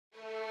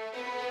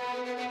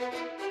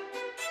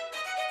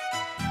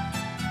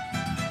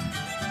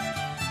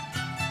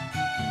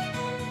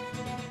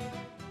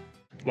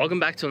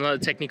Welcome back to another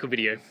technical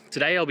video.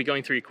 Today I'll be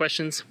going through your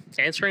questions,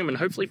 answering them, and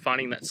hopefully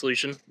finding that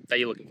solution that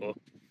you're looking for.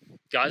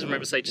 Guys,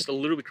 remember to stay just a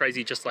little bit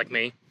crazy just like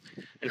me,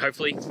 and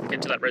hopefully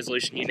get to that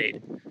resolution you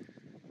need.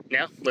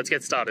 Now, let's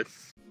get started.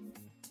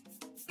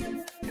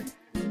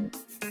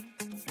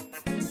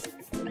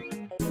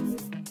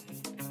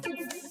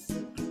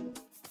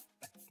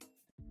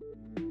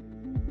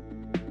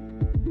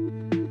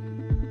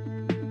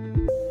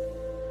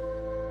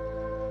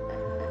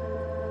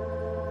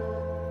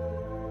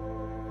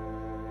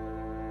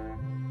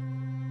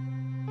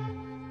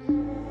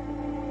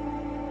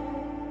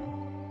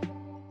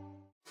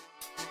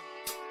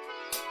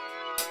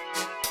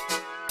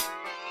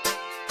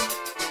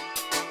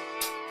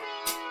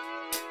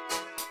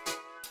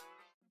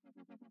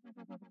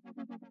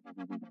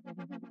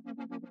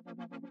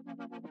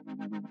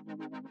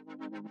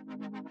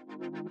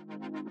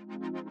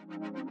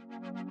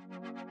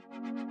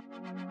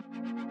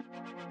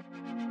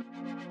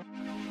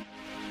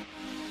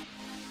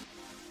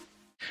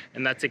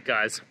 And that's it,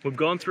 guys. We've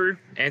gone through,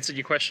 answered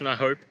your question, I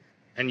hope,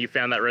 and you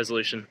found that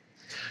resolution.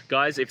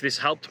 Guys, if this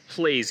helped,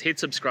 please hit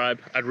subscribe.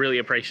 I'd really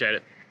appreciate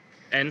it.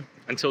 And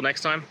until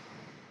next time,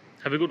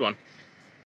 have a good one.